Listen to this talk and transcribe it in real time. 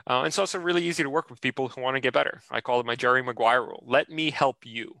And it's also really easy to work with people who want to get better. I call it my Jerry Maguire rule. Let me help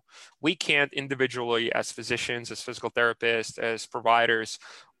you. We can't individually, as physicians, as physical therapists, as providers,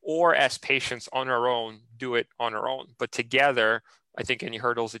 or as patients on our own, do it on our own. But together, I think any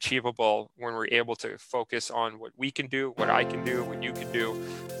hurdle is achievable when we're able to focus on what we can do, what I can do, what you can do.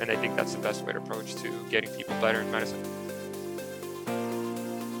 And I think that's the best way to approach to getting people better in medicine.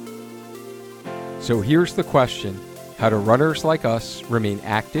 So here's the question: how do runners like us remain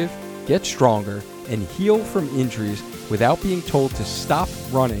active, get stronger, and heal from injuries without being told to stop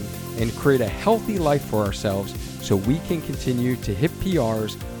running and create a healthy life for ourselves so we can continue to hit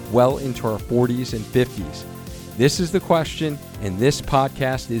PRs well into our 40s and 50s? This is the question, and this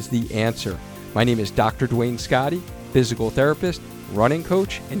podcast is the answer. My name is Dr. Duane Scotti, physical therapist, running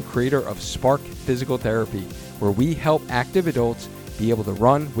coach, and creator of Spark Physical Therapy, where we help active adults be able to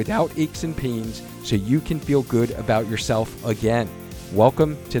run without aches and pains so you can feel good about yourself again.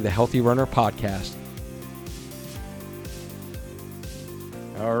 Welcome to the Healthy Runner Podcast.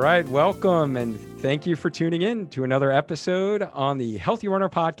 All right, welcome, and thank you for tuning in to another episode on the Healthy Runner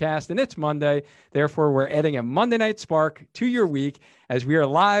Podcast. And it's Monday, therefore we're adding a Monday Night Spark to your week as we are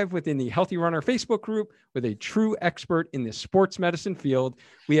live within the Healthy Runner Facebook group with a true expert in the sports medicine field.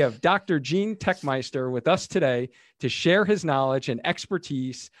 We have Dr. Gene Techmeister with us today to share his knowledge and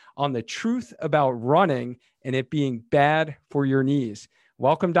expertise on the truth about running and it being bad for your knees.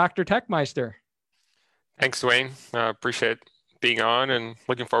 Welcome, Dr. Techmeister. Thanks, Duane. Appreciate being on and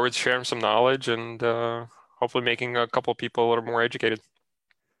looking forward to sharing some knowledge and hopefully making a couple of people a little more educated.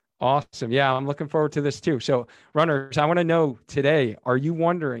 Awesome. Yeah, I'm looking forward to this too. So runners, I want to know today, are you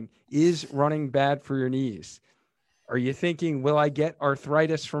wondering, is running bad for your knees? Are you thinking, will I get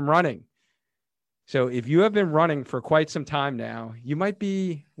arthritis from running? So if you have been running for quite some time now, you might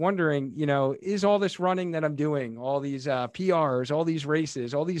be wondering, is all this running that I'm doing, all these PRs, all these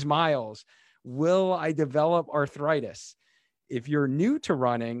races, all these miles, will I develop arthritis? If you're new to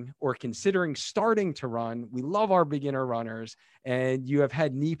running or considering starting to run, we love our beginner runners, and you have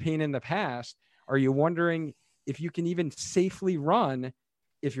had knee pain in the past, are you wondering if you can even safely run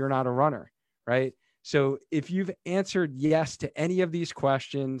if you're not a runner, right? So if you've answered yes to any of these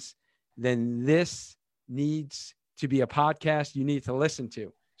questions, then this needs to be a podcast you need to listen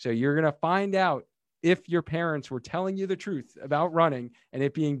to. So you're going to find out if your parents were telling you the truth about running and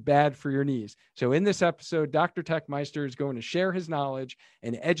it being bad for your knees. So in this episode, Dr. Techmeister is going to share his knowledge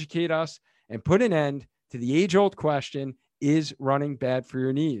and educate us and put an end to the age-old question, is running bad for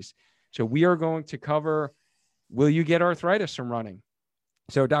your knees? So we are going to cover, will you get arthritis from running?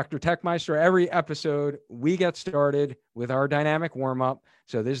 So Dr. Techmeister, every episode, we get started with our dynamic warm-up.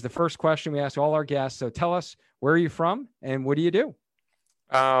 So this is the first question we ask all our guests. So tell us, where are you from and what do you do?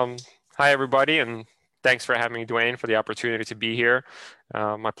 Hi, everybody, and thanks for having me, Duane, for the opportunity to be here.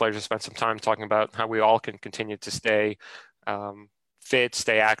 My pleasure to spend some time talking about how we all can continue to stay fit,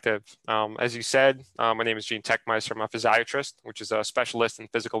 stay active. As you said, my name is Gene Techmeister. I'm a physiatrist, which is a specialist in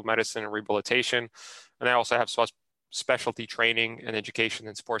physical medicine and rehabilitation. And I also have specialty training and education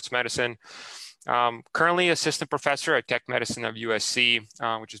in sports medicine. Currently assistant professor at Tech Medicine of USC,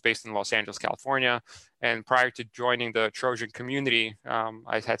 which is based in Los Angeles, California. And prior to joining the Trojan community,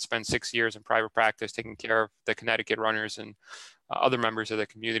 I had spent 6 years in private practice taking care of the Connecticut runners and other members of the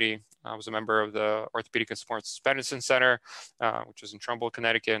community. I was a member of the Orthopedic and Sports Medicine Center, which is in Trumbull,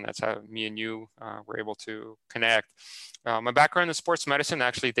 Connecticut, and that's how me and you were able to connect. My background in sports medicine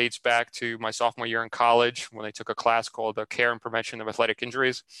actually dates back to my sophomore year in college when I took a class called the Care and Prevention of Athletic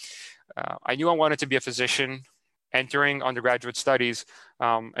Injuries. I knew I wanted to be a physician entering undergraduate studies,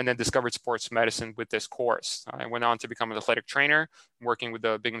 and then discovered sports medicine with this course. I went on to become an athletic trainer, working with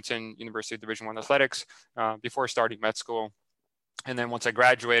the Binghamton University Division I Athletics before starting med school. And then once I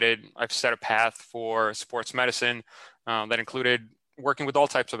graduated, I've set a path for sports medicine that included working with all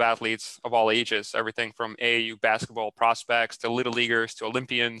types of athletes of all ages, everything from AAU basketball prospects to little leaguers to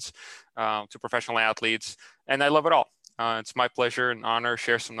Olympians to professional athletes. And I love it all. It's my pleasure and honor to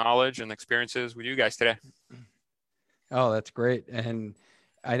share some knowledge and experiences with you guys today. Oh, that's great. And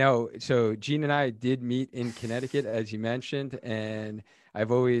I know, so Gene and I did meet in Connecticut, as you mentioned, and I've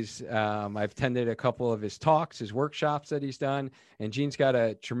always, I've attended a couple of his talks, his workshops that he's done, and Gene's got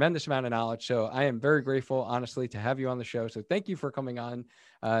a tremendous amount of knowledge. So I am very grateful, honestly, to have you on the show. So thank you for coming on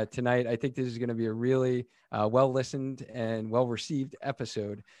tonight. I think this is going to be a really well-listened and well-received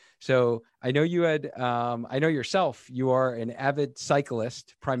episode. So I know you had, I know yourself, you are an avid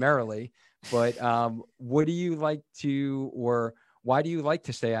cyclist primarily, but what do you like to, or why do you like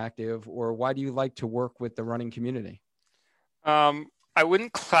to stay active, or why do you like to work with the running community? I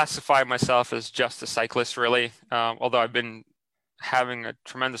wouldn't classify myself as just a cyclist, really, although I've been having a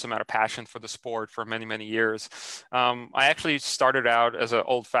tremendous amount of passion for the sport for many, many years. I actually started out as an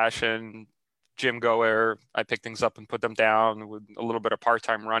old-fashioned gym goer. I picked things up and put them down with a little bit of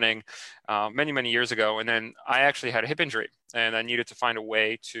part-time running many, many years ago. And then I actually had a hip injury and I needed to find a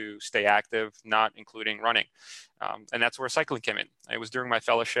way to stay active, not including running. And that's where cycling came in. It was during my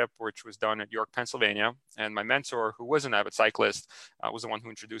fellowship, which was done at York, Pennsylvania. And my mentor, who was an avid cyclist, was the one who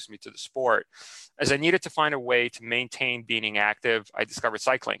introduced me to the sport. As I needed to find a way to maintain being active, I discovered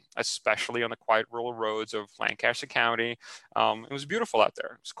cycling, especially on the quiet rural roads of Lancaster County. It was beautiful out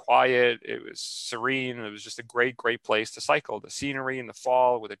there. It was quiet. It was serene. It was just a great, great place to cycle. The scenery in the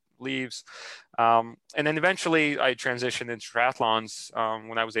fall with the leaves. And then eventually I transitioned into triathlons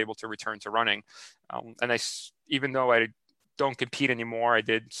when I was able to return to running. And even though I don't compete anymore, I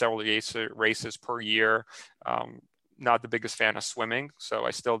did several races per year. Not the biggest fan of swimming, so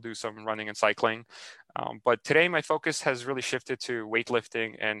I still do some running and cycling. But today my focus has really shifted to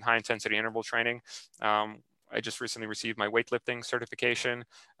weightlifting and high intensity interval training. I just recently received my weightlifting certification,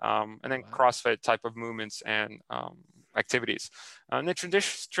 and then CrossFit type of movements and activities. And the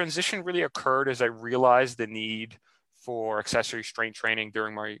transition really occurred as I realized the need for accessory strength training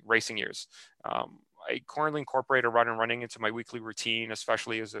during my racing years. I currently incorporate a run and running into my weekly routine,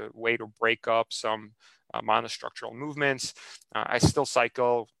 especially as a way to break up some monostructural movements. I still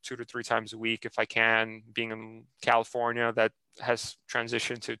cycle 2 to 3 times a week if I can. Being in California, that has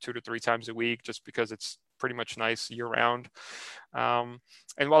transitioned to 2 to 3 times a week just because it's pretty much nice year round. And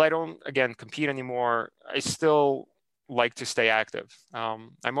while I don't, again, compete anymore, I still like to stay active.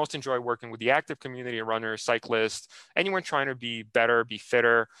 I most enjoy working with the active community of runners, cyclists, anyone trying to be better, be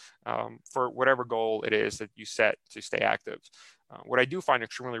fitter, for whatever goal it is that you set to stay active. What I do find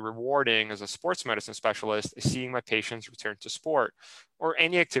extremely rewarding as a sports medicine specialist is seeing my patients return to sport or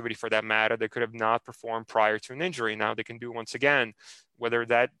any activity for that matter they could have not performed prior to an injury. Now they can do once again, whether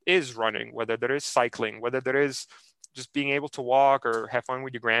that is running, whether that is cycling, whether that is just being able to walk or have fun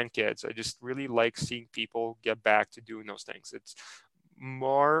with your grandkids. I just really like seeing people get back to doing those things. It's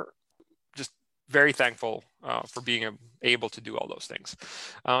more just very thankful for being able to do all those things.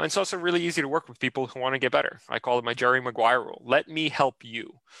 And so it's really easy to work with people who want to get better. I call it my Jerry Maguire rule. Let me help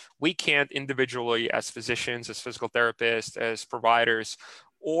you. We can't individually, as physicians, as physical therapists, as providers,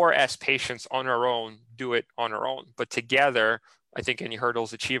 or as patients on our own, do it on our own. But together, I think any hurdle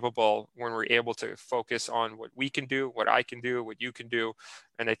is achievable when we're able to focus on what we can do, what I can do, what you can do.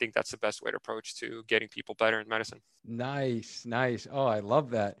 And I think that's the best way to approach to getting people better in medicine. Nice, nice. Oh, I love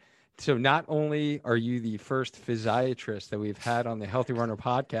that. So not only are you the first physiatrist that we've had on the Healthy Runner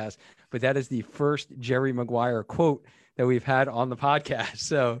podcast, but that is the first Jerry Maguire quote that we've had on the podcast.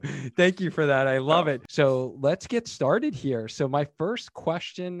 So thank you for that. I love it. So let's get started here. So my first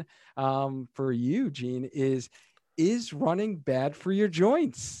question for you, Gene, is running bad for your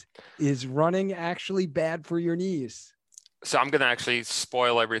joints? Is running actually bad for your knees? So I'm going to actually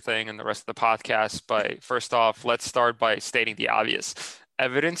spoil everything in the rest of the podcast. But first off, let's start by stating the obvious.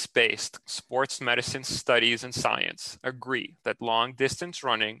 Evidence-based sports medicine studies and science agree that long-distance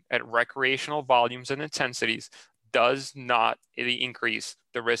running at recreational volumes and intensities does not increase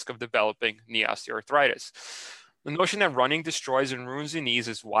the risk of developing knee osteoarthritis. The notion that running destroys and ruins the knees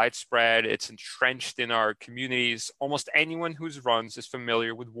is widespread. It's entrenched in our communities. Almost anyone who runs is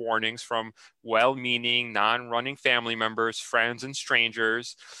familiar with warnings from well-meaning, non-running family members, friends, and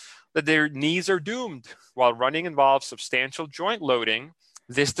strangers that their knees are doomed. While running involves substantial joint loading,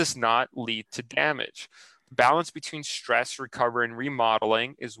 this does not lead to damage. Balance between stress, recovery, and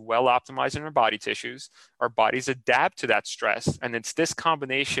remodeling is well optimized in our body tissues. Our bodies adapt to that stress, and it's this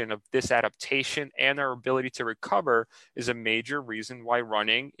combination of this adaptation and our ability to recover is a major reason why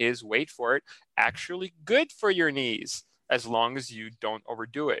running is, wait for it, actually good for your knees, as long as you don't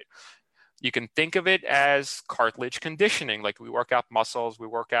overdo it. You can think of it as cartilage conditioning. Like we work out muscles, we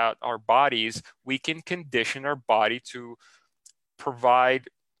work out our bodies, we can condition our body to provide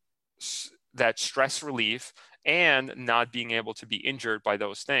that stress relief and not being able to be injured by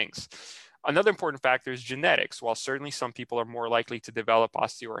those things. Another important factor is genetics. While certainly some people are more likely to develop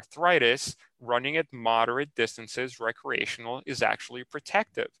osteoarthritis, running at moderate distances, recreational, is actually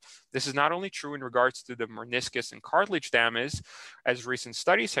protective. This is not only true in regards to the meniscus and cartilage damage, as recent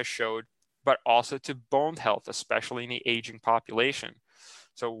studies have showed, but also to bone health, especially in the aging population.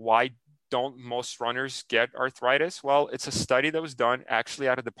 So why don't most runners get arthritis? Well, it's a study that was done actually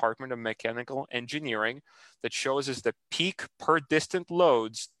out of the Department of Mechanical Engineering that shows us that peak per distant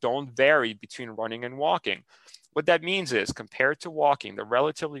loads don't vary between running and walking. What that means is, compared to walking, the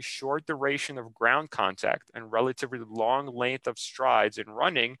relatively short duration of ground contact and relatively long length of strides in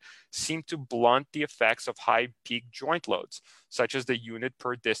running seem to blunt the effects of high peak joint loads, such as the unit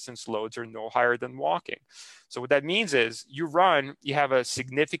per distance loads are no higher than walking. So what that means is, you run, you have a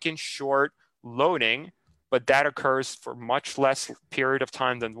significant short loading, but that occurs for much less period of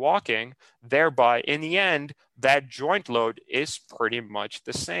time than walking. Thereby, in the end, that joint load is pretty much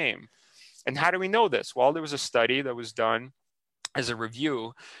the same. And how do we know this? Well, there was a study that was done as a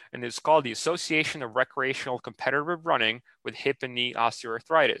review, and it's called the Association of Recreational Competitive Running with Hip and Knee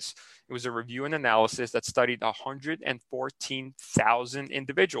Osteoarthritis. It was a review and analysis that studied 114,000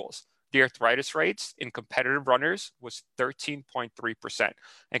 individuals. The arthritis rates in competitive runners was 13.3%.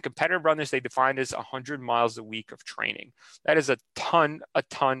 And competitive runners, they defined as 100 miles a week of training. That is a ton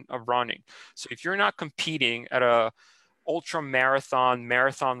of running. So if you're not competing at a ultra marathon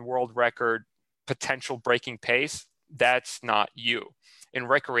world record potential breaking pace, that's not you. In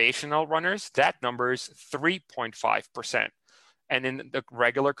recreational runners, that number is 3.5%. And in the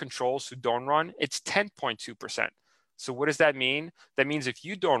regular controls who don't run, it's 10.2%. So what does that mean? That means if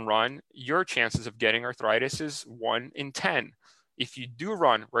you don't run, your chances of getting arthritis is 1 in 10. If you do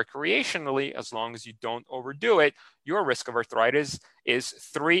run recreationally, as long as you don't overdo it, your risk of arthritis is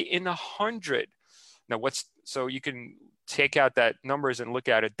 3 in 100. Now, so you can take out that numbers and look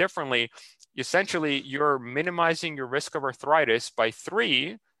at it differently. Essentially, you're minimizing your risk of arthritis by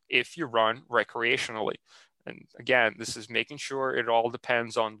 3 if you run recreationally. And again, this is making sure it all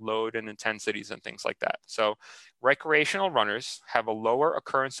depends on load and intensities and things like that. So recreational runners have a lower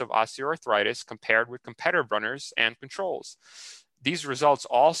occurrence of osteoarthritis compared with competitive runners and controls. These results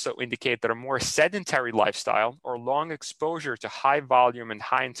also indicate that a more sedentary lifestyle or long exposure to high volume and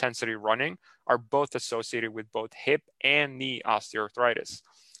high intensity running are both associated with both hip and knee osteoarthritis.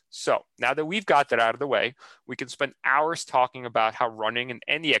 So now that we've got that out of the way, we can spend hours talking about how running and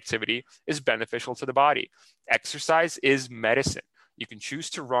any activity is beneficial to the body. Exercise is medicine. You can choose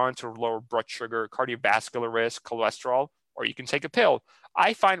to run to lower blood sugar, cardiovascular risk, cholesterol, or you can take a pill.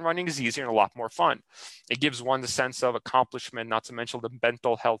 I find running is easier and a lot more fun. It gives one the sense of accomplishment, not to mention the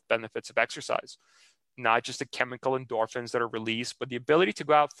mental health benefits of exercise. Not just the chemical endorphins that are released, but the ability to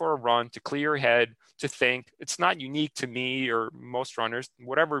go out for a run, to clear your head, to think. It's not unique to me or most runners,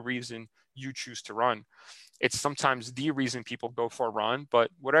 whatever reason you choose to run. It's sometimes the reason people go for a run, but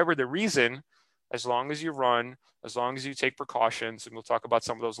whatever the reason, as long as you run, as long as you take precautions, and we'll talk about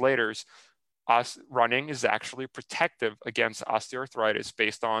some of those later, running is actually protective against osteoarthritis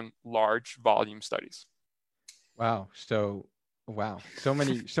based on large volume studies. Wow. Wow. So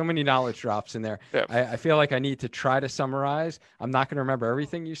many knowledge drops in there. Yeah. I feel like I need to try to summarize. I'm not going to remember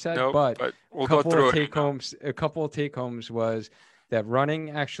everything you said, nope, but we'll go through a couple of take homes was that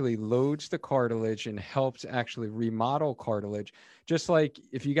running actually loads the cartilage and helps actually remodel cartilage. Just like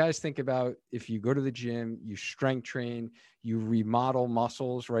if you guys think about, if you go to the gym, you strength train, you remodel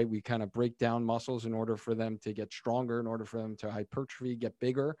muscles, right? We kind of break down muscles in order for them to get stronger, in order for them to hypertrophy, get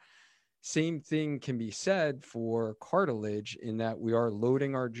bigger. Same thing can be said for cartilage, in that we are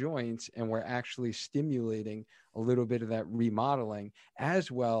loading our joints and we're actually stimulating a little bit of that remodeling,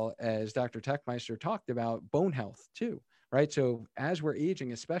 as well as Dr. Techmeister talked about bone health too, right? So as we're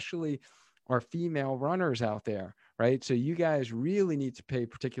aging, especially our female runners out there, right? So you guys really need to pay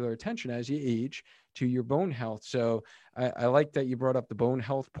particular attention as you age to your bone health. So I like that you brought up the bone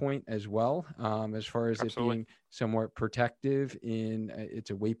health point as well, as far as Absolutely. it being somewhat protective in it's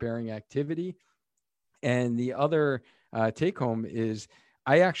a weight bearing activity. And the other take home is,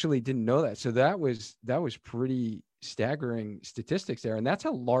 I actually didn't know that. So that was pretty staggering statistics there. And that's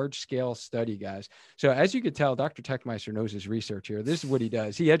a large scale study, guys. So as you could tell, Dr. Techmeister knows his research here. This is what he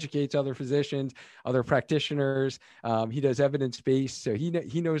does. He educates other physicians, other practitioners. He does evidence-based. So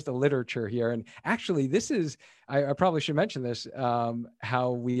he knows the literature here. And actually, this is, I probably should mention this,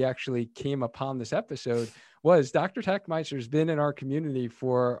 how we actually came upon this episode was Dr. Techmeister's been in our community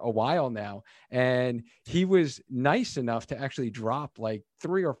for a while now. And he was nice enough to actually drop like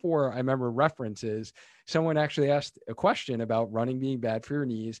 3 or 4, I remember, references. Someone actually asked a question about running being bad for your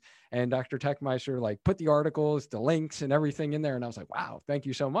knees. And Dr. Techmeister like put the articles, the links and everything in there. And I was like, wow, thank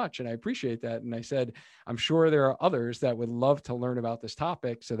you so much. And I appreciate that. And I said, I'm sure there are others that would love to learn about this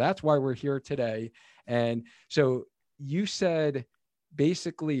topic. So that's why we're here today. And so you said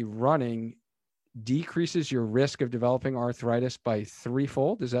basically running decreases your risk of developing arthritis by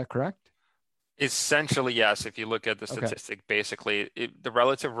 3-fold. Is that correct? Essentially, yes. If you look at the statistic, basically the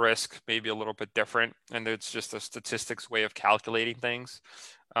relative risk may be a little bit different, and it's just a statistics way of calculating things.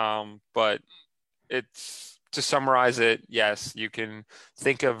 But it's To summarize it, yes, you can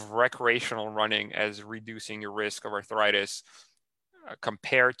think of recreational running as reducing your risk of arthritis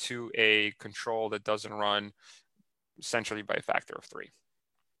compared to a control that doesn't run essentially by a factor of 3.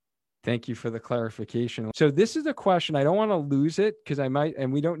 Thank you for the clarification. So this is a question. I don't want to lose it because I might,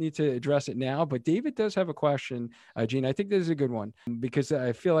 and we don't need to address it now, but David does have a question. Gene, I think this is a good one because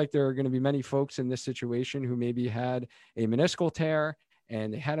I feel like there are going to be many folks in this situation who maybe had a meniscal tear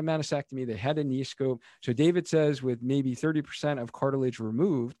and they had a meniscectomy, they had a knee scope. So David says with maybe 30% of cartilage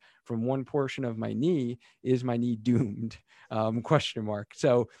removed from one portion of my knee, is my knee doomed? Question mark.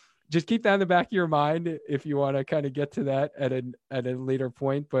 So just keep that in the back of your mind if you want to kind of get to that at a later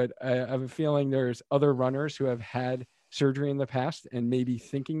point. But I have a feeling there's other runners who have had surgery in the past and maybe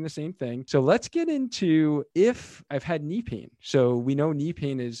thinking the same thing. So let's get into if I've had knee pain. So we know knee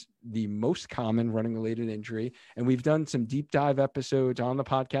pain is the most common running related injury. And we've done some deep dive episodes on the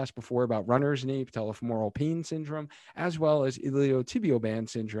podcast before about runner's knee, patellofemoral pain syndrome, as well as iliotibial band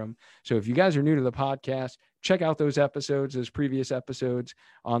syndrome. So if you guys are new to the podcast, check out those episodes, those previous episodes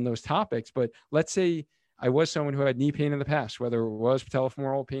on those topics. But let's say I was someone who had knee pain in the past, whether it was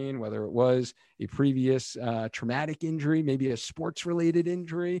patellofemoral pain, whether it was a previous traumatic injury, maybe a sports related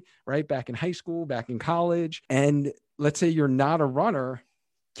injury, right? Back in high school, back in college. And let's say you're not a runner.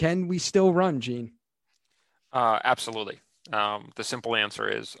 Can we still run, Gene? Absolutely. The simple answer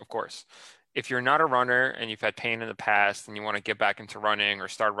is, of course. If you're not a runner and you've had pain in the past and you want to get back into running or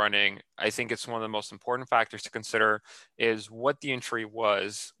start running, I think it's one of the most important factors to consider is what the injury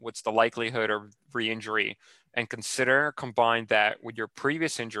was, what's the likelihood of re-injury, and combine that with your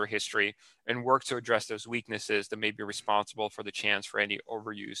previous injury history and work to address those weaknesses that may be responsible for the chance for any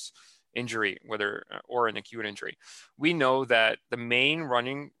overuse injury, whether or an acute injury. We know that the main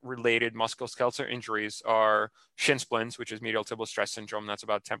running related musculoskeletal injuries are shin splints, which is medial tibial stress syndrome. That's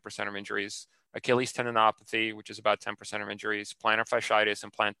about 10% of injuries. Achilles tendinopathy, which is about 10% of injuries. Plantar fasciitis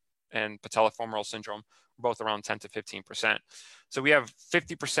and patellofemoral syndrome, both around 10 to 15%. So we have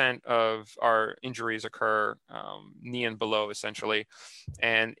 50% of our injuries occur knee and below, essentially.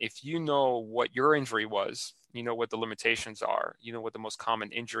 And if you know what your injury was, you know what the limitations are, you know what the most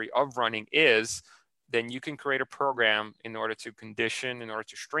common injury of running is, then you can create a program in order to condition, in order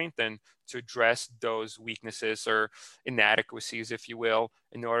to strengthen, to address those weaknesses or inadequacies, if you will,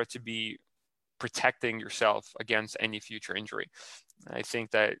 in order to be protecting yourself against any future injury. I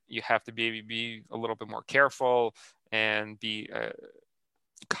think that you have to be a little bit more careful and be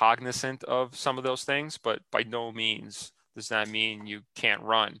cognizant of some of those things, but by no means does that mean you can't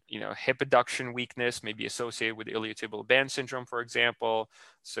run. Hip adduction weakness may be associated with iliotibial band syndrome, for example.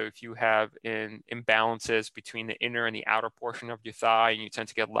 So if you have imbalances between the inner and the outer portion of your thigh and you tend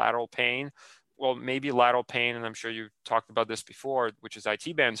to get lateral pain, well, maybe lateral pain, and I'm sure you've talked about this before, which is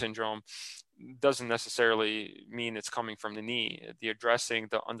IT band syndrome, doesn't necessarily mean it's coming from the knee. The addressing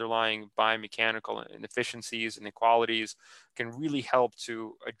the underlying biomechanical inefficiencies and inequalities can really help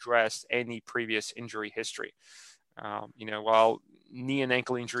to address any previous injury history. While knee and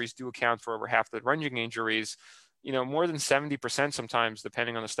ankle injuries do account for over half the running injuries, more than 70% sometimes,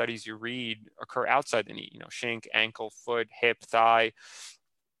 depending on the studies you read, occur outside the knee, shank, ankle, foot, hip, thigh.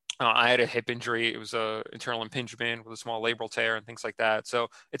 I had a hip injury. It was an internal impingement with a small labral tear and things like that. So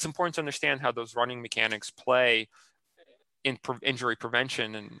it's important to understand how those running mechanics play in injury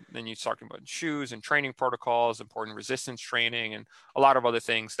prevention. And then you're talking about shoes and training protocols, important resistance training, and a lot of other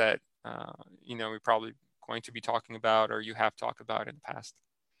things that, we're probably going to be talking about or you have talked about in the past.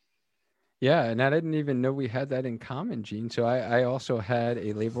 Yeah, and I didn't even know we had that in common, Gene. So I also had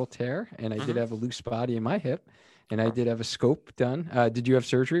a labral tear, and I did have a loose body in my hip, and I did have a scope done. Did you have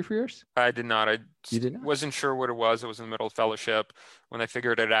surgery for yours? I did not. You did not? Wasn't sure what it was. It was in the middle of fellowship. When I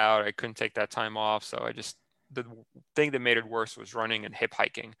figured it out, I couldn't take that time off. So the thing that made it worse was running and hip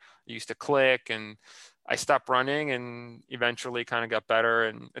hiking. I used to click and I stopped running and eventually kind of got better,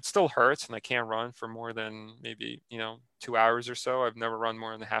 and it still hurts and I can't run for more than maybe, 2 hours or so. I've never run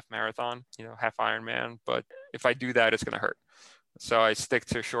more than a half marathon, half Ironman, but if I do that, it's going to hurt. So I stick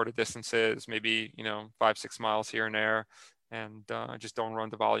to shorter distances, maybe, 5-6 miles here and there, and I just don't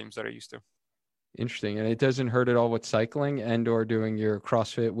run the volumes that I used to. Interesting. And it doesn't hurt at all with cycling and or doing your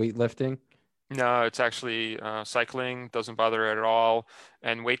CrossFit weightlifting? No, it's actually cycling doesn't bother it at all.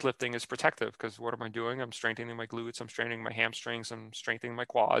 And weightlifting is protective because what am I doing? I'm strengthening my glutes, I'm strengthening my hamstrings, I'm strengthening my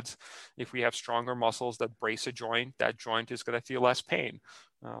quads. If we have stronger muscles that brace a joint, that joint is going to feel less pain.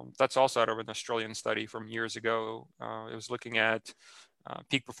 That's also out of an Australian study from years ago. It was looking at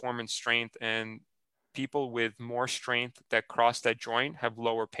peak performance strength, and people with more strength that cross that joint have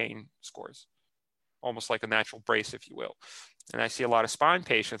lower pain scores, almost like a natural brace, if you will. And I see a lot of spine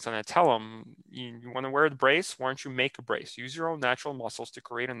patients, and I tell them, you want to wear the brace? Why don't you make a brace? Use your own natural muscles to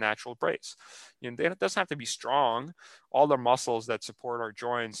create a natural brace. It doesn't have to be strong. All the muscles that support our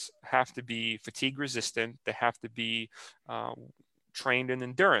joints have to be fatigue resistant. They have to be trained in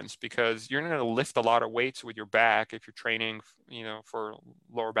endurance, because you're not going to lift a lot of weights with your back if you're training, for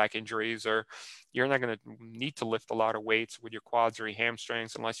lower back injuries, or you're not going to need to lift a lot of weights with your quads or your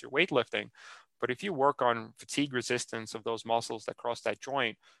hamstrings unless you're weightlifting. But if you work on fatigue resistance of those muscles that cross that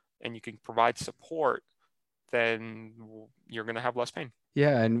joint, and you can provide support, then you're going to have less pain.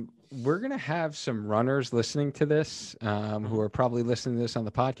 Yeah. And we're going to have some runners listening to this, who are probably listening to this on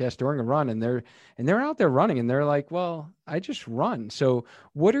the podcast during a run, and they're out there running, and they're like, well, I just run. So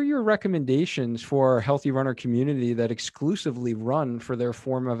what are your recommendations for a healthy runner community that exclusively run for their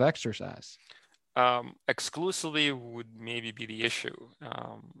form of exercise? Exclusively would maybe be the issue.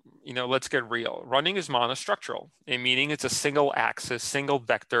 Let's get real. Running is monostructural, meaning it's a single axis, single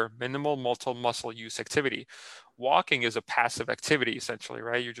vector, minimal multiple muscle use activity. Walking is a passive activity, essentially,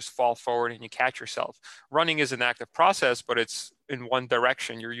 right? You just fall forward and you catch yourself. Running is an active process, but it's in one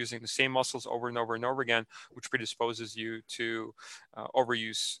direction. You're using the same muscles over and over and over again, which predisposes you to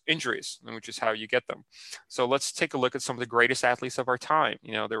overuse injuries, which is how you get them. So let's take a look at some of the greatest athletes of our time.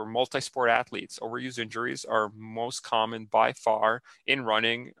 They were multi-sport athletes. Overuse injuries are most common by far in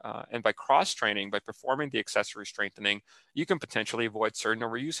running, and by cross-training, by performing the accessory strengthening, you can potentially avoid certain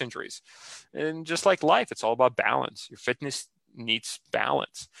overuse injuries. And just like life, it's all about balance. Your fitness needs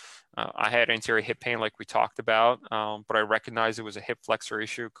balance. I had anterior hip pain like we talked about, but I recognized it was a hip flexor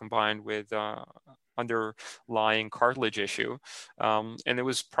issue combined with underlying cartilage issue. And it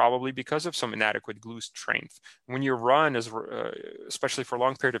was probably because of some inadequate glute strength. When you run, especially for a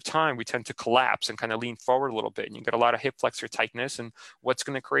long period of time, we tend to collapse and kind of lean forward a little bit. And you get a lot of hip flexor tightness. And what's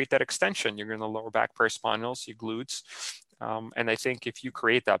going to create that extension? You're going to lower back paraspinals, your glutes. And I think if you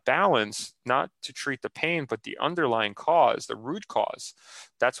create that balance, not to treat the pain, but the underlying cause, the root cause,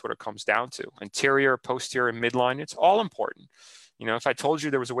 that's what it comes down to. Anterior, posterior, midline, it's all important. If I told you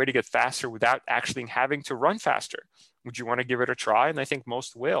there was a way to get faster without actually having to run faster, would you want to give it a try? And I think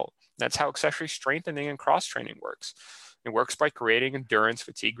most will. That's how accessory strengthening and cross-training works. It works by creating endurance,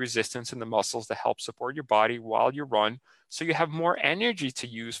 fatigue resistance in the muscles that help support your body while you run, so you have more energy to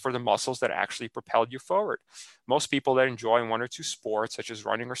use for the muscles that actually propel you forward. Most people that enjoy one or two sports, such as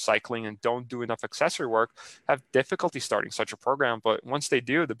running or cycling, and don't do enough accessory work, have difficulty starting such a program. But once they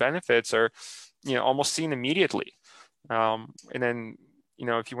do, the benefits are, almost seen immediately. And then,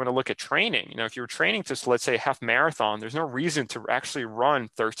 if you want to look at training, if you were training to, let's say, half marathon, there's no reason to actually run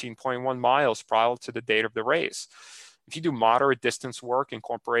 13.1 miles prior to the date of the race. If you do moderate distance work,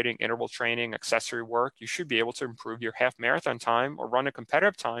 incorporating interval training, accessory work, you should be able to improve your half marathon time or run a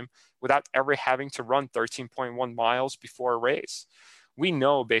competitive time without ever having to run 13.1 miles before a race. We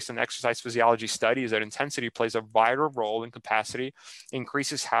know, based on exercise physiology studies, that intensity plays a vital role in capacity,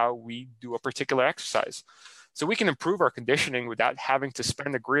 increases how we do a particular exercise. So we can improve our conditioning without having to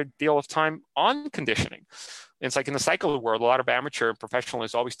spend a great deal of time on conditioning. And it's like in the cycle world, a lot of amateur and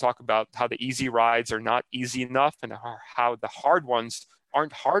professionals always talk about how the easy rides are not easy enough and how the hard ones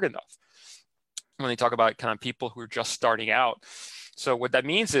aren't hard enough when they talk about kind of people who are just starting out. So what that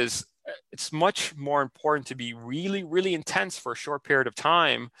means is it's much more important to be really, really intense for a short period of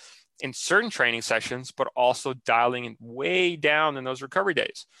time in certain training sessions, but also dialing it way down in those recovery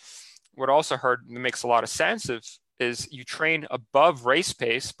days. What also makes a lot of sense is you train above race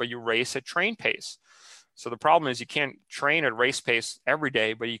pace, but you race at train pace. So the problem is you can't train at race pace every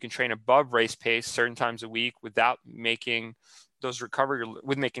day, but you can train above race pace certain times a week without making those recovery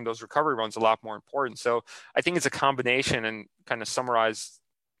runs a lot more important. So I think it's a combination, and kind of summarize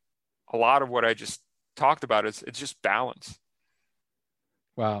a lot of what I just talked about. It's just balance.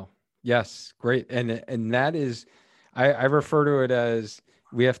 Wow. Yes. Great. And that is, I refer to it as,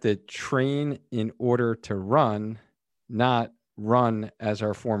 we have to train in order to run, not run as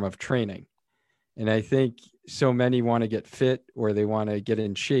our form of training. And I think so many want to get fit, or they want to get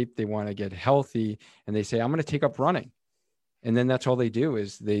in shape, they want to get healthy, and they say, I'm going to take up running. And then that's all they do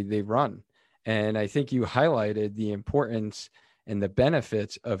is they run. And I think you highlighted the importance and the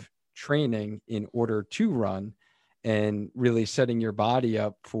benefits of training in order to run, and really setting your body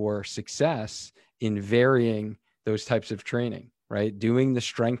up for success in varying those types of training, right? Doing the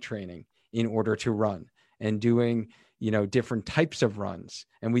strength training in order to run, and doing, different types of runs.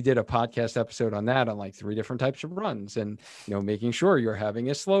 And we did a podcast episode on that, on like 3 different types of runs, and, making sure you're having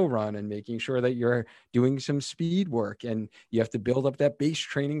a slow run and making sure that you're doing some speed work, and you have to build up that base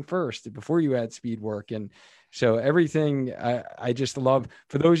training first before you add speed work. And so everything, I just love.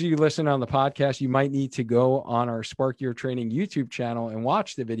 For those of you listening on the podcast, you might need to go on our Spark Your Training YouTube channel and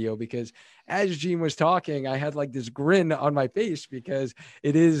watch the video, because as Gene was talking, I had like this grin on my face, because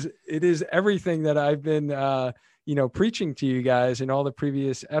it is everything that I've been, preaching to you guys in all the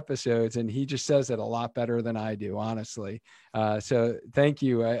previous episodes. And he just says it a lot better than I do, honestly. So thank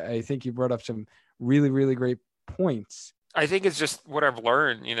you. I think you brought up some really, really great points. I think it's just what I've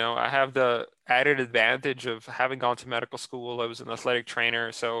learned. I have the added advantage of having gone to medical school. I was an athletic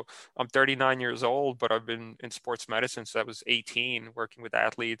trainer. So I'm 39 years old, but I've been in sports medicine since I was 18, working with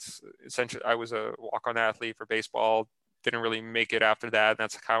athletes. Essentially, I was a walk-on athlete for baseball. Didn't really make it after that.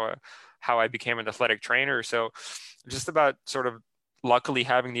 That's how I became an athletic trainer. So just about sort of luckily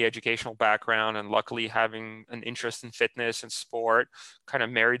having the educational background and luckily having an interest in fitness and sport, kind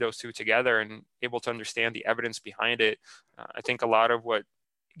of married those two together and able to understand the evidence behind it. I think a lot of what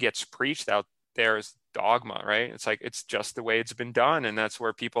gets preached out there is dogma, right? It's like, it's just the way it's been done. And that's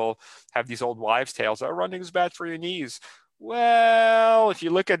where people have these old wives' tales. Oh, running is bad for your knees. Well, if you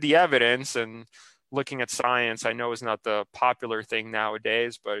look at the evidence, and looking at science, I know is not the popular thing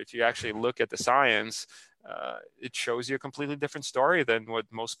nowadays, but if you actually look at the science, it shows you a completely different story than what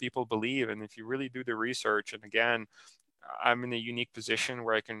most people believe. And if you really do the research, and again, I'm in a unique position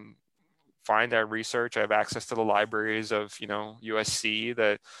where I can find that research. I have access to the libraries of, USC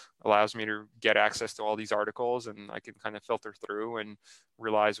that allows me to get access to all these articles, and I can kind of filter through and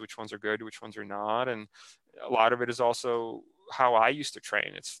realize which ones are good, which ones are not. And a lot of it is also how I used to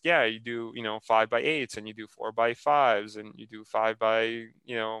train. It's, you do, 5x8s, and you do 4x5s, and you do 5x,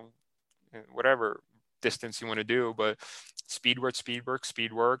 whatever distance you want to do, but speed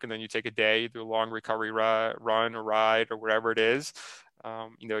work, and then you take a day, you do a long recovery run or ride or whatever it is.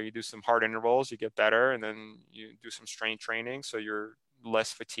 You do some hard intervals, you get better, and then you do some strength training, so you're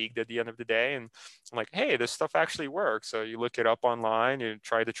less fatigued at the end of the day. And I'm like, hey, this stuff actually works. So you look it up online, you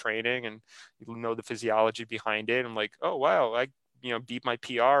try the training, and you know the physiology behind it. I'm like, oh wow, I beat my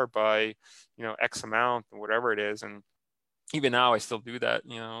PR by X amount, whatever it is. And even now I still do that.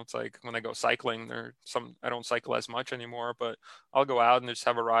 It's like when I go cycling, I don't cycle as much anymore, but I'll go out and just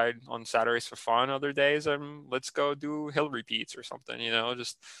have a ride on Saturdays for fun. Other days let's go do hill repeats or something,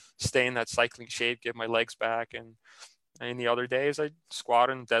 just stay in that cycling shape, get my legs back. And in the other days I squat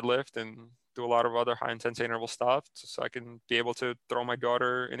and deadlift and do a lot of other high intensity interval stuff, so I can be able to throw my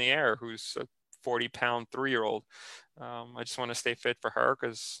daughter in the air, who's a 40-pound 3-year-old. I just want to stay fit for her,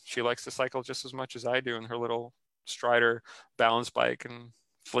 because she likes to cycle just as much as I do in her little Strider balance bike, and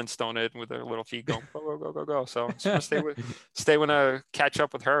Flintstone it with her little feet going go go go go go. So I just want to stay when I catch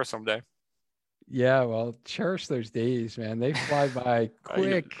up with her someday. Yeah, well, cherish those days, man. They fly by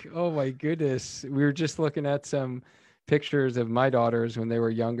quick. Oh my goodness. We were just looking at some pictures of my daughters when they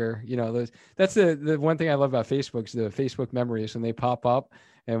were younger. That's the one thing I love about Facebook, is the Facebook memories when they pop up.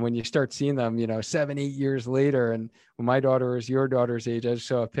 And when you start seeing them, 7-8 years later. And when my daughter was your daughter's age, I just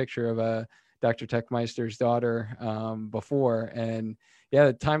saw a picture of Dr. Techmeister's daughter before. And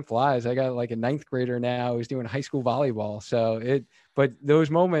yeah, time flies. I got like a 9th grader now who's doing high school volleyball. But those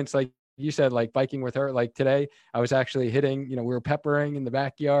moments, like you said, like biking with her, like today, I was actually hitting, we were peppering in the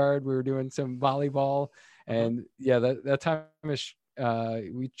backyard. We were doing some volleyball. And yeah, that time is,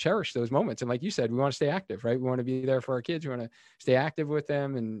 we cherish those moments. And like you said, we want to stay active, right? We want to be there for our kids. We want to stay active with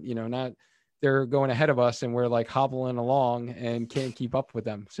them, and, not, they're going ahead of us and we're like hobbling along and can't keep up with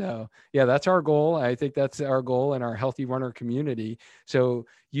them. So yeah, that's our goal. I think that's our goal in our healthy runner community. So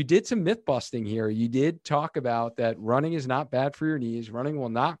you did some myth busting here. You did talk about that running is not bad for your knees. Running will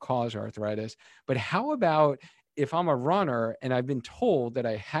not cause arthritis. But how about if I'm a runner and I've been told that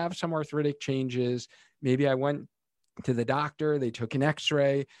I have some arthritic changes? Maybe I went to the doctor, they took an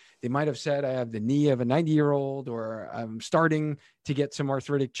x-ray. They might have said I have the knee of a 90-year-old, or I'm starting to get some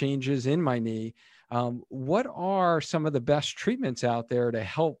arthritic changes in my knee. What are some of the best treatments out there to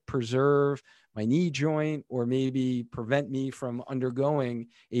help preserve my knee joint, or maybe prevent me from undergoing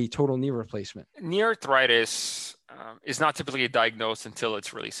a total knee replacement? Knee arthritis is not typically diagnosed until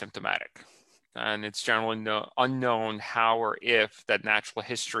it's really symptomatic. And it's generally unknown how or if that natural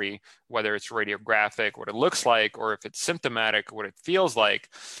history, whether it's radiographic, what it looks like, or if it's symptomatic, what it feels like,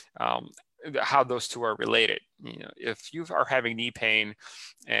 how those two are related. If you are having knee pain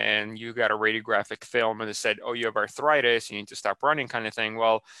and you got a radiographic film and it said, oh, you have arthritis, you need to stop running kind of thing.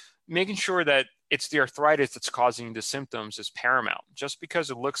 Well, making sure that it's the arthritis that's causing the symptoms is paramount. Just because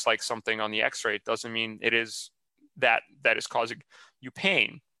it looks like something on the x-ray doesn't mean it is that is causing you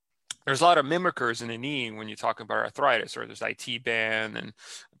pain. There's a lot of mimickers in the knee when you talk about arthritis, or there's IT band and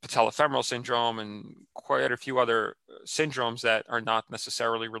patellofemoral syndrome and quite a few other syndromes that are not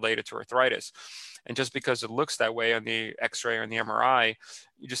necessarily related to arthritis. And just because it looks that way on the X-ray or on the MRI,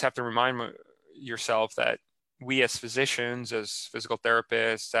 you just have to remind yourself that we as physicians, as physical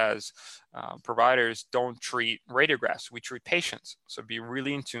therapists, as providers, don't treat radiographs. We treat patients. So be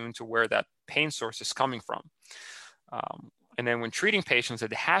really in tune to where that pain source is coming from. And then when treating patients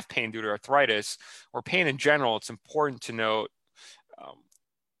that have pain due to arthritis or pain in general, it's important to note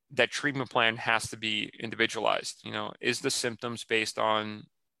that treatment plan has to be individualized. Is the symptoms based on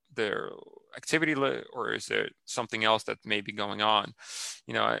their activity, or is there something else that may be going on?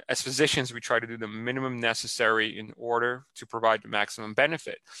 As physicians, we try to do the minimum necessary in order to provide the maximum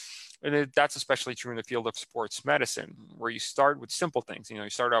benefit. And that's especially true in the field of sports medicine, where you start with simple things. You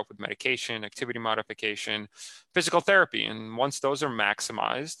start out with medication, activity modification, physical therapy. And once those are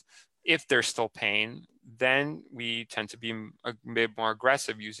maximized, if there's still pain, then we tend to be a bit more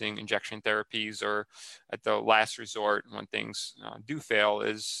aggressive using injection therapies, or at the last resort, when things do fail,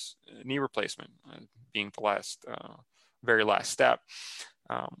 is knee replacement being the very last step.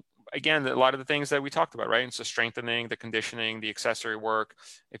 Again, a lot of the things that we talked about, right? It's the strengthening, the conditioning, the accessory work.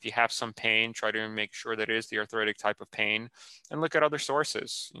 If you have some pain, try to make sure that it is the arthritic type of pain, and look at other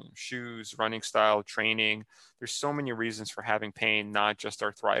sources, shoes, running style, training. There's so many reasons for having pain, not just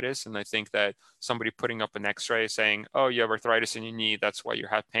arthritis. And I think that somebody putting up an X-ray saying, oh, you have arthritis in your knee, that's why you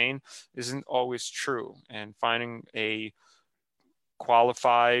have pain, isn't always true. And finding a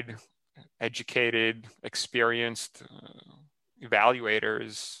qualified, educated, experienced evaluator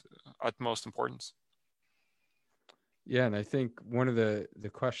is utmost importance. Yeah. And I think one of the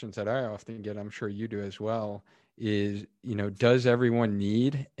questions that I often get, I'm sure you do as well, is, does everyone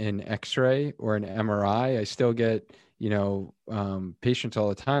need an X-ray or an MRI? I still get, patients all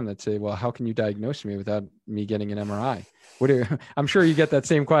the time that say, well, how can you diagnose me without me getting an MRI? I'm sure you get that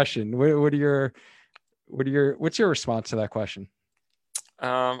same question. What's your response to that question?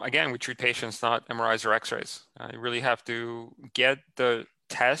 Again, we treat patients, not MRIs or X-rays. You really have to get the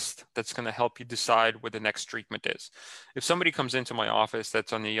test that's going to help you decide what the next treatment is. If somebody comes into my office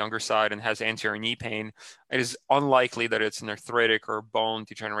that's on the younger side and has anterior knee pain, it is unlikely that it's an arthritic or bone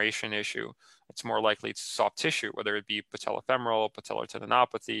degeneration issue. It's more likely it's soft tissue, whether it be patellofemoral, patellar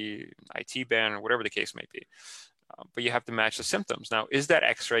tendinopathy, IT band, or whatever the case may be. But you have to match the symptoms. Now, is that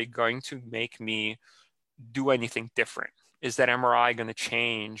X-ray going to make me do anything different? Is that MRI going to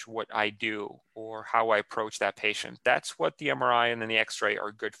change what I do or how I approach that patient? That's what the MRI and then the X-ray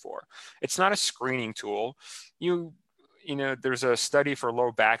are good for. It's not a screening tool. There's a study for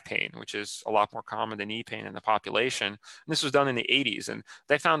low back pain, which is a lot more common than knee pain in the population. And this was done in the 80s. And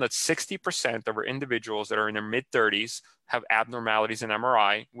they found that 60% of our individuals that are in their mid-30s have abnormalities in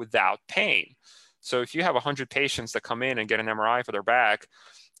MRI without pain. So if you have 100 patients that come in and get an MRI for their back,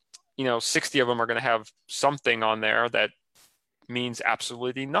 60 of them are going to have something on there that means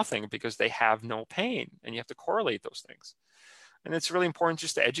absolutely nothing because they have no pain, and you have to correlate those things. And it's really important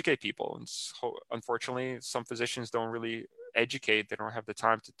just to educate people. And so, unfortunately, some physicians don't really educate. They don't have the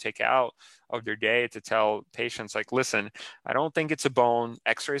time to take out of their day to tell patients, like, listen, I don't think it's a bone.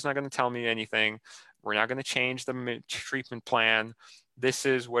 X-ray is not going to tell me anything. We're not going to change the treatment plan. This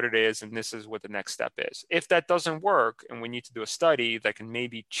is what it is, and this is what the next step is. If that doesn't work, and we need to do a study that can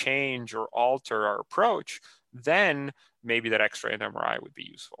maybe change or alter our approach, then maybe that X-ray and MRI would be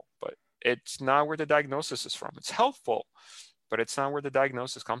useful. But it's not where the diagnosis is from. It's helpful, but it's not where the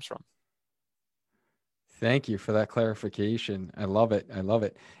diagnosis comes from. Thank you for that clarification. I love it. I love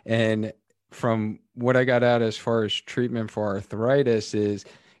it. And from what I got out as far as treatment for arthritis is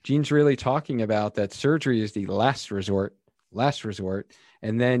Gene's really talking about that surgery is the last resort,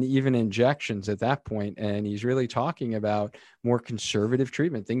 and then even injections at that point. And he's really talking about more conservative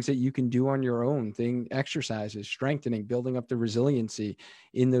treatment, things that you can do on your own, exercises, strengthening, building up the resiliency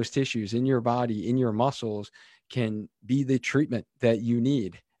in those tissues, in your body, in your muscles, can be the treatment that you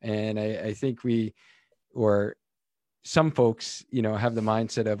need. And I think some folks, have the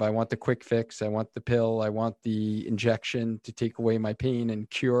mindset of, I want the quick fix. I want the pill. I want the injection to take away my pain and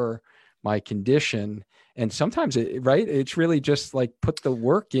cure my condition. And sometimes it's really just like put the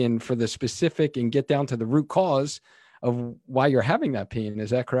work in for the specific and get down to the root cause of why you're having that pain.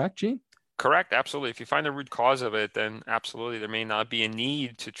 Is that correct, Gene? Correct. Absolutely. If you find the root cause of it, then absolutely there may not be a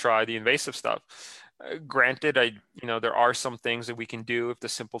need to try the invasive stuff. Granted, there are some things that we can do if the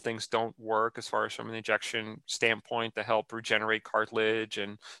simple things don't work, as far as from an injection standpoint, to help regenerate cartilage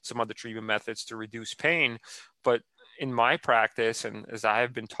and some other treatment methods to reduce pain. But in my practice, and as I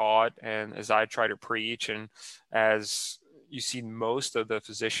have been taught, and as I try to preach, and as you see most of the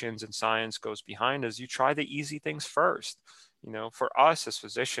physicians and science goes behind, is you try the easy things first. For us as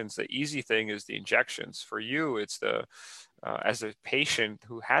physicians, the easy thing is the injections. For you, it's as a patient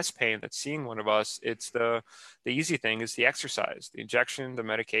who has pain that's seeing one of us, it's the easy thing is the exercise, the injection, the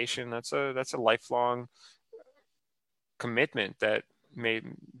medication. That's a lifelong commitment that may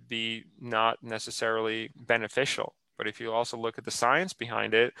be not necessarily beneficial. But if you also look at the science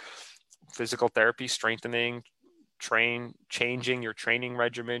behind it, physical therapy, strengthening, changing your training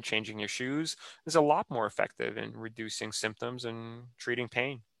regimen, changing your shoes is a lot more effective in reducing symptoms and treating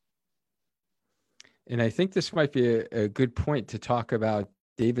pain. And I think this might be a good point to talk about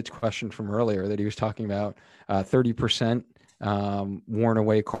David's question from earlier, that he was talking about 30% worn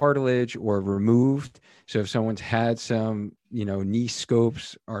away cartilage or removed. So if someone's had some, knee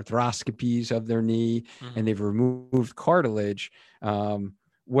scopes, arthroscopies of their knee, and they've removed cartilage,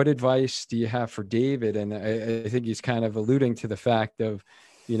 what advice do you have for David? And I think he's kind of alluding to the fact of,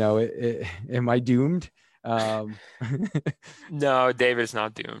 am I doomed? No, David's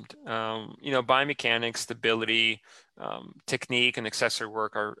not doomed. Biomechanics, stability, technique, and accessory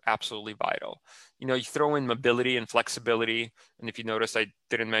work are absolutely vital. You throw in mobility and flexibility, and if you notice, I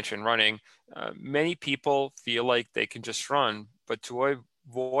didn't mention running. Many people feel like they can just run, but to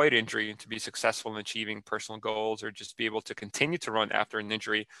avoid injury and to be successful in achieving personal goals, or just be able to continue to run after an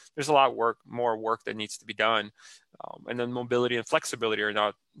injury, there's a lot more work that needs to be done. And then mobility and flexibility are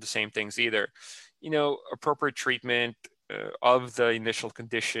not the same things either. Appropriate treatment of the initial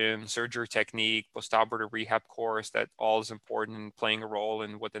condition, surgery technique, postoperative rehab course, that all is important in playing a role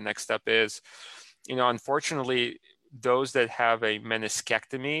in what the next step is. Unfortunately, those that have a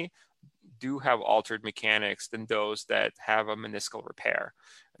meniscectomy do have altered mechanics than those that have a meniscal repair.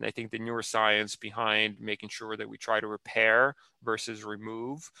 And I think the neuroscience behind making sure that we try to repair versus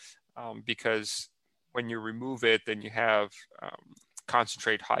remove, because when you remove it, then you have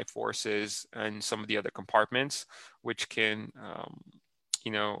concentrate high forces in some of the other compartments, which can,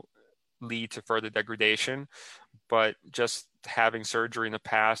 lead to further degradation. But just having surgery in the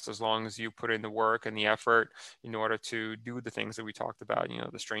past, as long as you put in the work and the effort in order to do the things that we talked about,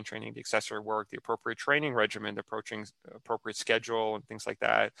 the strength training, the accessory work, the appropriate training regimen, the appropriate schedule, and things like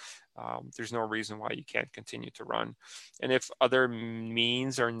that, there's no reason why you can't continue to run. And if other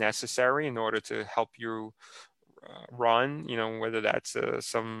means are necessary in order to help you run, whether that's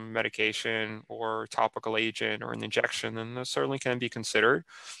some medication or topical agent or an injection, then those certainly can be considered.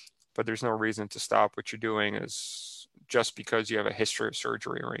 But there's no reason to stop what you're doing is just because you have a history of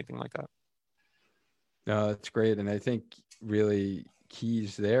surgery or anything like that. No, that's great. And I think really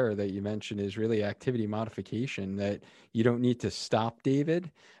keys there that you mentioned is really activity modification, that you don't need to stop,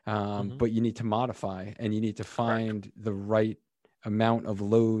 David, but you need to modify, and you need to find the right amount of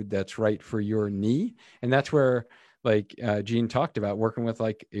load that's right for your knee. And that's where, like Gene talked about, working with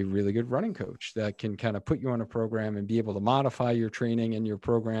like a really good running coach that can kind of put you on a program and be able to modify your training and your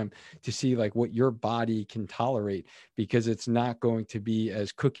program to see like what your body can tolerate, because it's not going to be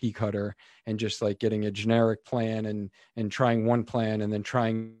as cookie cutter and just like getting a generic plan and trying one plan and then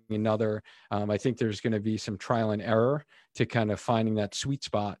trying another. I think there's going to be some trial and error to kind of finding that sweet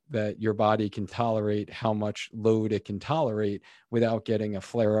spot that your body can tolerate, how much load it can tolerate without getting a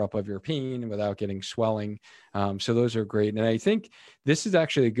flare up of your pain, without getting swelling. So those are great. And I think this is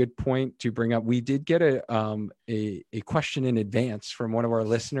actually a good point to bring up. We did get a question in advance from one of our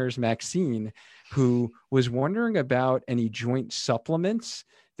listeners, Maxine, who was wondering about any joint supplements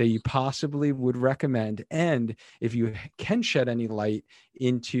that you possibly would recommend, and if you can shed any light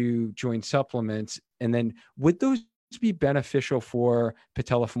into joint supplements, and then would those be beneficial for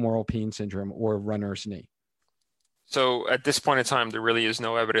patellofemoral pain syndrome or runner's knee? So at this point in time, there really is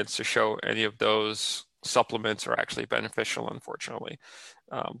no evidence to show any of those supplements are actually beneficial, unfortunately.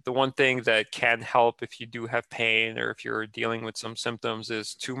 The one thing that can help if you do have pain or if you're dealing with some symptoms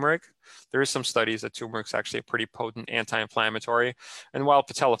is turmeric. There is some studies that turmeric is actually a pretty potent anti-inflammatory. And while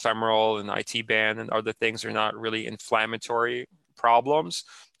patellofemoral and IT band and other things are not really inflammatory problems,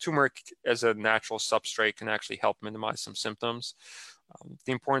 turmeric as a natural substrate can actually help minimize some symptoms.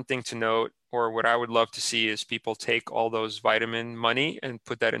 The important thing to note, or what I would love to see, is people take all those vitamin money and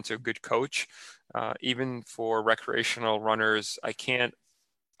put that into a good coach. Even for recreational runners, I can't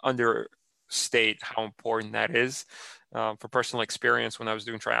understate how important that is. For personal experience, when I was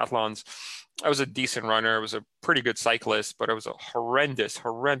doing triathlons, I was a decent runner. I was a pretty good cyclist, but I was a horrendous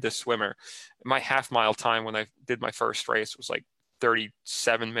swimmer. My half-mile time when I did my first race was like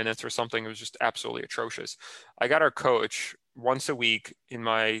 37 minutes or something. It was just absolutely atrocious. I got our coach once a week in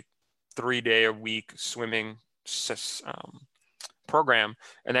my 3-day-a-week swimming program,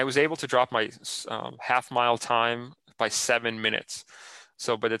 and I was able to drop my half mile time by 7 minutes.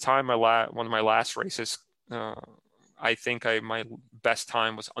 So by the time one of my last races, I think my best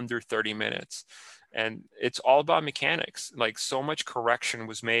time was under 30 minutes. And it's all about mechanics. Like, so much correction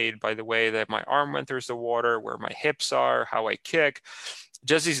was made by the way that my arm enters the water, where my hips are, how I kick,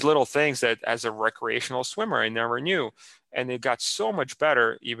 just these little things that as a recreational swimmer, I never knew. And it got so much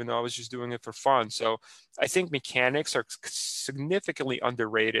better, even though I was just doing it for fun. So I think mechanics are significantly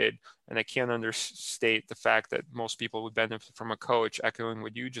underrated. And I can't understate the fact that most people would benefit from a coach, echoing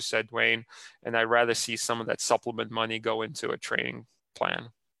what you just said, Dwayne. And I'd rather see some of that supplement money go into a training plan.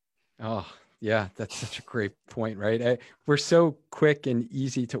 Oh, yeah, that's such a great point, right? We're so quick and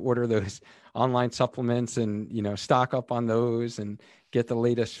easy to order those online supplements and, stock up on those and get the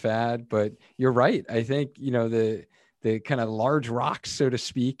latest fad. But you're right. I think, the kind of large rocks, so to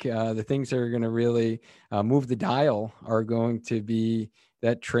speak, the things that are going to really move the dial are going to be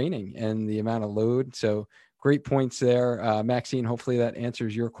that training and the amount of load. So great points there. Maxine, hopefully that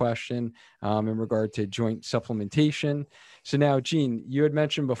answers your question in regard to joint supplementation. So now, Gene, you had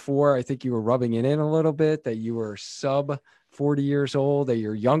mentioned before, I think you were rubbing it in a little bit, that you were sub 40 years old, that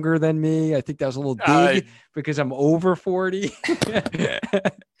you're younger than me. I think that was a little dig because I'm over 40.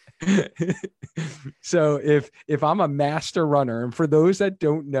 So if I'm a master runner, and for those that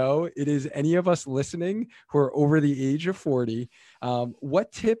don't know, it is any of us listening who are over the age of 40,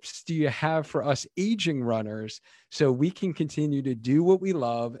 what tips do you have for us aging runners so we can continue to do what we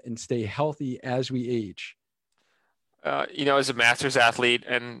love and stay healthy as we age? As a master's athlete,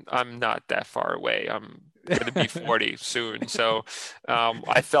 and I'm not that far away, I'm going to be 40 soon. So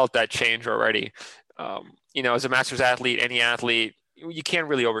I felt that change already. As a master's athlete, any athlete, you can't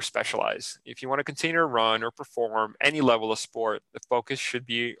really over specialize. If you want to continue to run or perform any level of sport, the focus should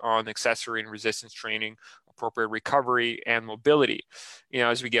be on accessory and resistance training, appropriate recovery, and mobility.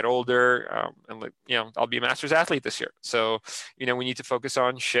 As we get older, I'll be a master's athlete this year. So, we need to focus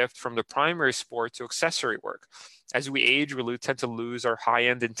on shift from the primary sport to accessory work. As we age, we tend to lose our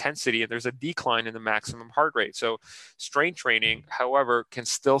high-end intensity, and there's a decline in the maximum heart rate. So strength training, however, can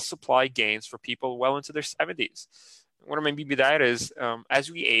still supply gains for people well into their 70s. What I mean by that is,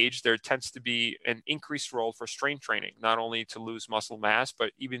 as we age, there tends to be an increased role for strength training, not only to lose muscle mass,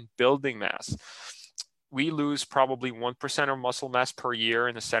 but even building mass. We lose probably 1% of muscle mass per year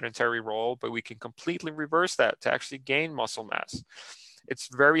in a sedentary role, but we can completely reverse that to actually gain muscle mass. It's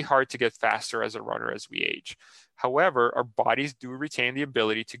very hard to get faster as a runner as we age. However, our bodies do retain the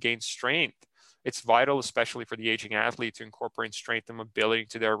ability to gain strength. It's vital, especially for the aging athlete, to incorporate strength and mobility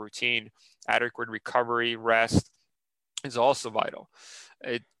into their routine. Adequate recovery, rest is also vital.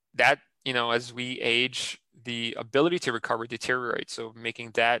 As we age, the ability to recover deteriorates. So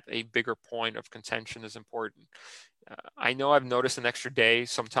making that a bigger point of contention is important. I know I've noticed an extra day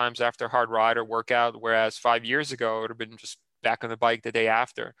sometimes after a hard ride or workout, whereas 5 years ago, it would have been just back on the bike the day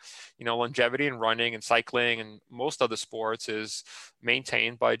after. Longevity in running and cycling and most other sports is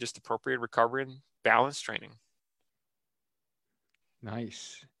maintained by just appropriate recovery and balance training.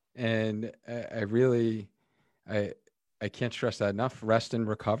 Nice. And I can't stress that enough. Rest and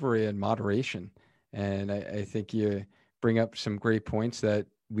recovery and moderation. And I think you bring up some great points that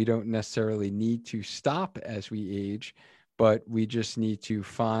we don't necessarily need to stop as we age, but we just need to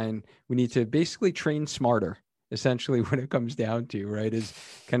basically train smarter. Essentially what it comes down to, right, is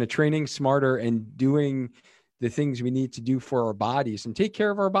kind of training smarter and doing the things we need to do for our bodies and take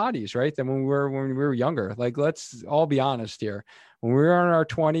care of our bodies, right? Than when we were younger. Like, let's all be honest here. When we were in our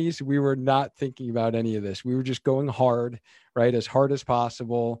 20s, we were not thinking about any of this. We were just going hard, right? As hard as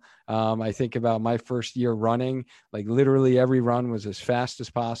possible. I think about my first year running, like literally every run was as fast as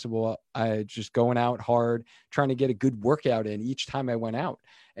possible. I just going out hard, trying to get a good workout in each time I went out.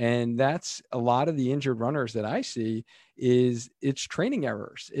 And that's a lot of the injured runners that I see it's training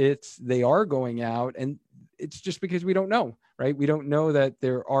errors. They are going out, and it's just because we don't know, right? We don't know that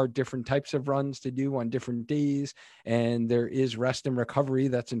there are different types of runs to do on different days, and there is rest and recovery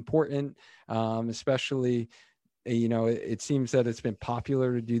that's important, especially, it seems that it's been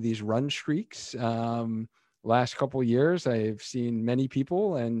popular to do these run streaks. Last couple of years, I've seen many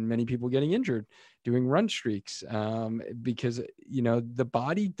people getting injured doing run streaks because, the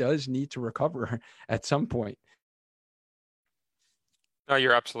body does need to recover at some point. No,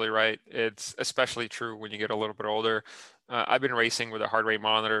 you're absolutely right. It's especially true when you get a little bit older. I've been racing with a heart rate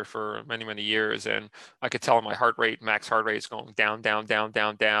monitor for many, many years, and I could tell my max heart rate is going down, down, down,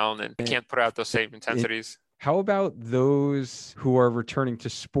 down, down, and I can't put out those same intensities. How about those who are returning to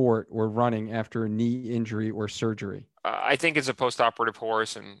sport or running after a knee injury or surgery? I think it's a post-operative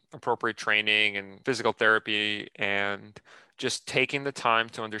horse, and appropriate training and physical therapy and just taking the time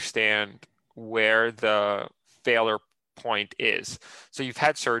to understand where the failure point is. So you've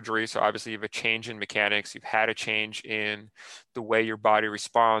had surgery, so obviously you have a change in mechanics, you've had a change in the way your body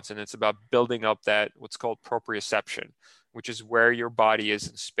responds, and it's about building up that what's called proprioception, which is where your body is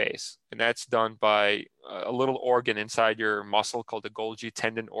in space. And that's done by a little organ inside your muscle called the Golgi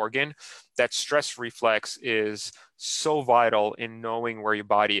tendon organ. That stress reflex is so vital in knowing where your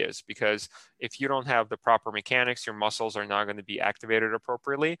body is, because if you don't have the proper mechanics, your muscles are not going to be activated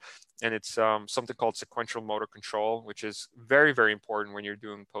appropriately. And it's something called sequential motor control, which is very, very important when you're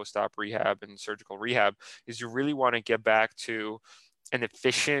doing post-op rehab and surgical rehab, is you really want to get back to an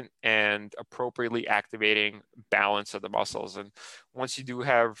efficient and appropriately activating balance of the muscles. And once you do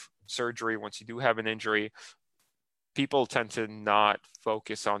have surgery, once you do have an injury, people tend to not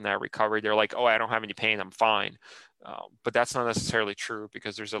focus on that recovery. They're like, oh, I don't have any pain, I'm fine. But that's not necessarily true,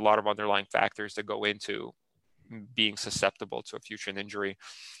 because there's a lot of underlying factors that go into being susceptible to a future injury,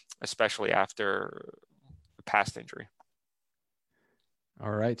 especially after a past injury.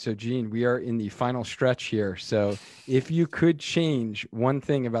 All right. So, Gene, we are in the final stretch here. So, if you could change one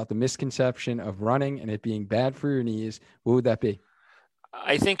thing about the misconception of running and it being bad for your knees, what would that be?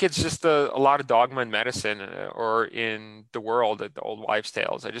 I think it's just a lot of dogma in medicine, or in the world, the old wives'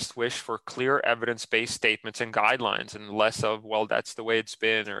 tales. I just wish for clear evidence-based statements and guidelines, and less of, well, that's the way it's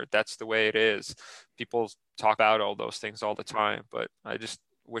been, or that's the way it is. People talk about all those things all the time, but I just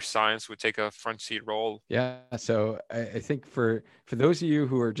wish science would take a front seat role. Yeah. So I think for those of you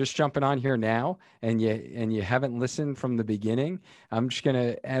who are just jumping on here now and you haven't listened from the beginning, I'm just going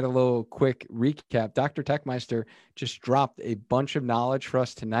to add a little quick recap. Dr. Techmeister just dropped a bunch of knowledge for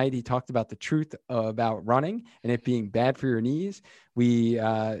us tonight. He talked about the truth about running and it being bad for your knees. We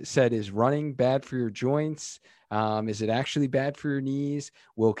said, is running bad for your joints? Is it actually bad for your knees?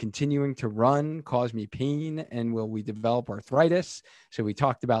 Will continuing to run cause me pain? And will we develop arthritis? So we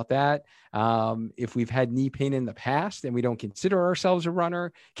talked about that. If we've had knee pain in the past and we don't consider ourselves a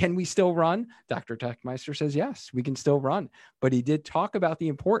runner, can we still run? Dr. Techmeister says, yes, we can still run. But he did talk about the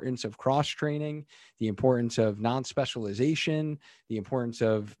importance of cross training, the importance of non-specialization, the importance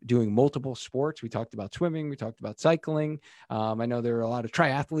of doing multiple sports. We talked about swimming. We talked about cycling. I know there are a lot of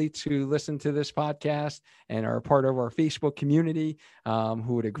triathletes who listen to this podcast and are part of our Facebook community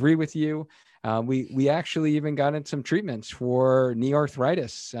who would agree with you. We actually even got in some treatments for knee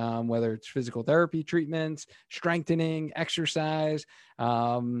arthritis, whether it's physical therapy treatments, strengthening, exercise,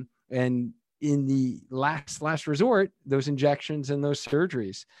 and in the last resort, those injections and those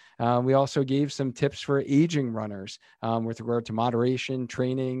surgeries. We also gave some tips for aging runners with regard to moderation,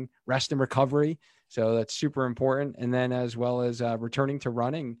 training, rest and recovery. So that's super important. And then as well as returning to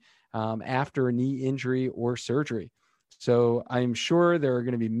running after a knee injury or surgery. So I'm sure there are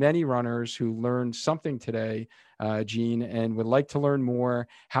going to be many runners who learned something today, Gene, and would like to learn more.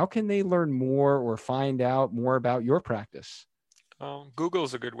 How can they learn more or find out more about your practice? Google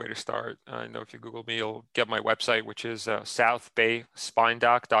is a good way to start. I know if you Google me, you'll get my website, which is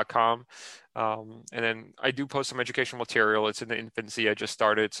southbayspinedoc.com. And then I do post some educational material. It's in the infancy. I just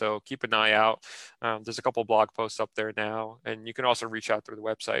started, so keep an eye out. There's a couple blog posts up there now, and you can also reach out through the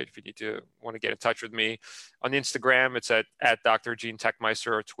website if you want to get in touch with me. On Instagram, it's at Dr. Gene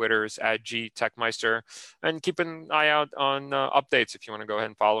Techmeister, or Twitter is at G Techmeister. And keep an eye out on updates if you want to go ahead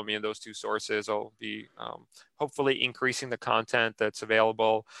and follow me in those two sources. I'll be hopefully increasing the content that's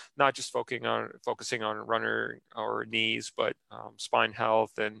available, not just focusing on runner or knees, but spine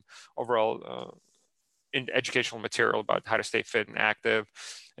health and overall in educational material about how to stay fit and active.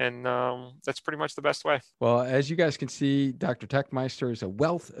 And that's pretty much the best way. Well, as you guys can see, Dr. Techmeister is a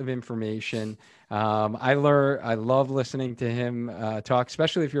wealth of information. I love listening to him talk,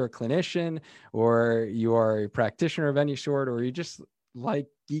 especially if you're a clinician or you are a practitioner of any sort, or you just like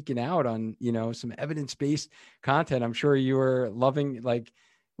geeking out on, some evidence-based content. I'm sure you were loving, like,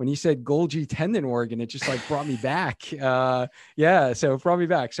 when you said Golgi tendon organ, it just brought me back. So it brought me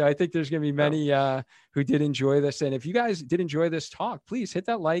back. So I think there's going to be many who did enjoy this. And if you guys did enjoy this talk, please hit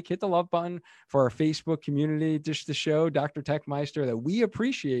that like, hit the love button for our Facebook community, just to show Dr. Techmeister that we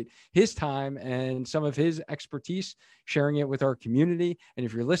appreciate his time and some of his expertise, sharing it with our community. And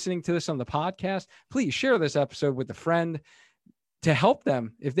if you're listening to this on the podcast, please share this episode with a friend to help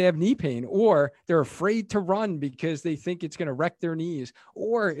them if they have knee pain, or they're afraid to run because they think it's going to wreck their knees.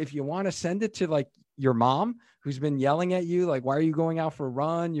 Or if you want to send it to your mom who's been yelling at you, why are you going out for a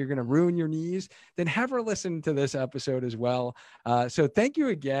run? You're going to ruin your knees. Then have her listen to this episode as well. So thank you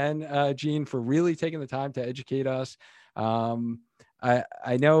again, Gene, for really taking the time to educate us.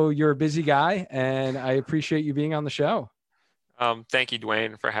 I know you're a busy guy, and I appreciate you being on the show. Thank you,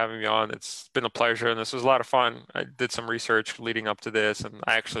 Dwayne, for having me on. It's been a pleasure, and this was a lot of fun. I did some research leading up to this, and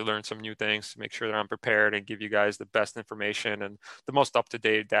I actually learned some new things to make sure that I'm prepared and give you guys the best information and the most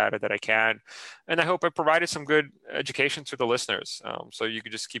up-to-date data that I can. And I hope I provided some good education to the listeners. So you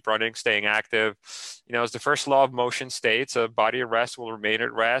could just keep running, staying active. As the first law of motion states, a body at rest will remain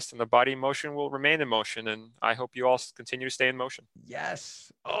at rest, and the body in motion will remain in motion. And I hope you all continue to stay in motion.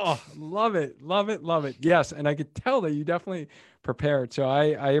 Yes. Oh, love it. Love it. Love it. Yes. And I could tell that you definitely prepared. So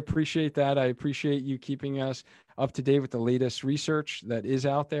I appreciate that. I appreciate you keeping us up to date with the latest research that is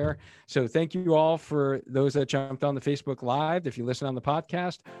out there. So thank you all for those that jumped on the Facebook Live. If you listen on the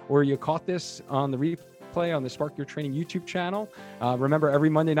podcast or you caught this on the replay on the Spark Your Training YouTube channel, remember every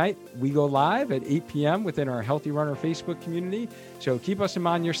Monday night we go live at 8 p.m. within our Healthy Runner Facebook community. So keep us in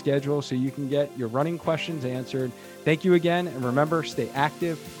mind your schedule so you can get your running questions answered. Thank you again. And remember, stay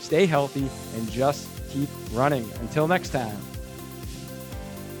active, stay healthy, and just keep running. Until next time.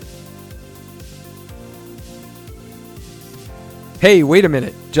 Hey, wait a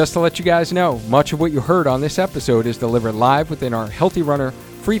minute. Just to let you guys know, much of what you heard on this episode is delivered live within our Healthy Runner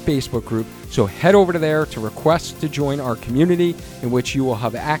free Facebook group. So head over to there to request to join our community, in which you will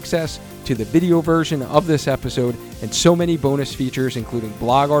have access to the video version of this episode and so many bonus features, including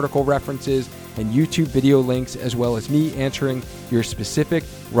blog article references and YouTube video links, as well as me answering your specific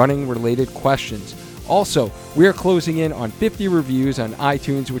running related questions. Also, we are closing in on 50 reviews on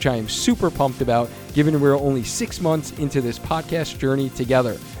iTunes, which I am super pumped about, given we're only 6 months into this podcast journey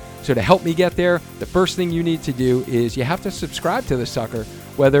together. So to help me get there, the first thing you need to do is you have to subscribe to the sucker,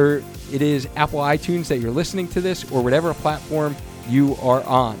 whether it is Apple iTunes that you're listening to this or whatever platform you are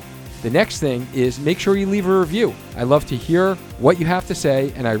on. The next thing is make sure you leave a review. I love to hear what you have to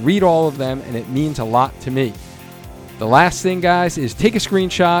say, and I read all of them, and it means a lot to me. The last thing, guys, is take a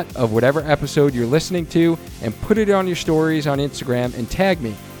screenshot of whatever episode you're listening to and put it on your stories on Instagram and tag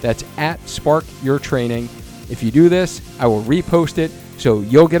me. That's at Spark Your Training. If you do this, I will repost it, so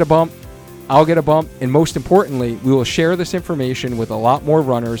you'll get a bump, I'll get a bump, and most importantly, we will share this information with a lot more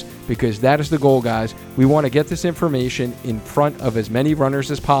runners, because that is the goal, guys. We want to get this information in front of as many runners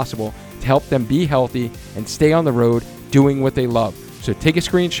as possible to help them be healthy and stay on the road doing what they love. So take a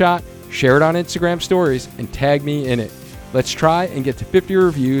screenshot, share it on Instagram stories, and tag me in it. Let's try and get to 50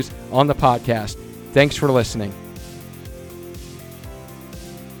 reviews on the podcast. Thanks for listening.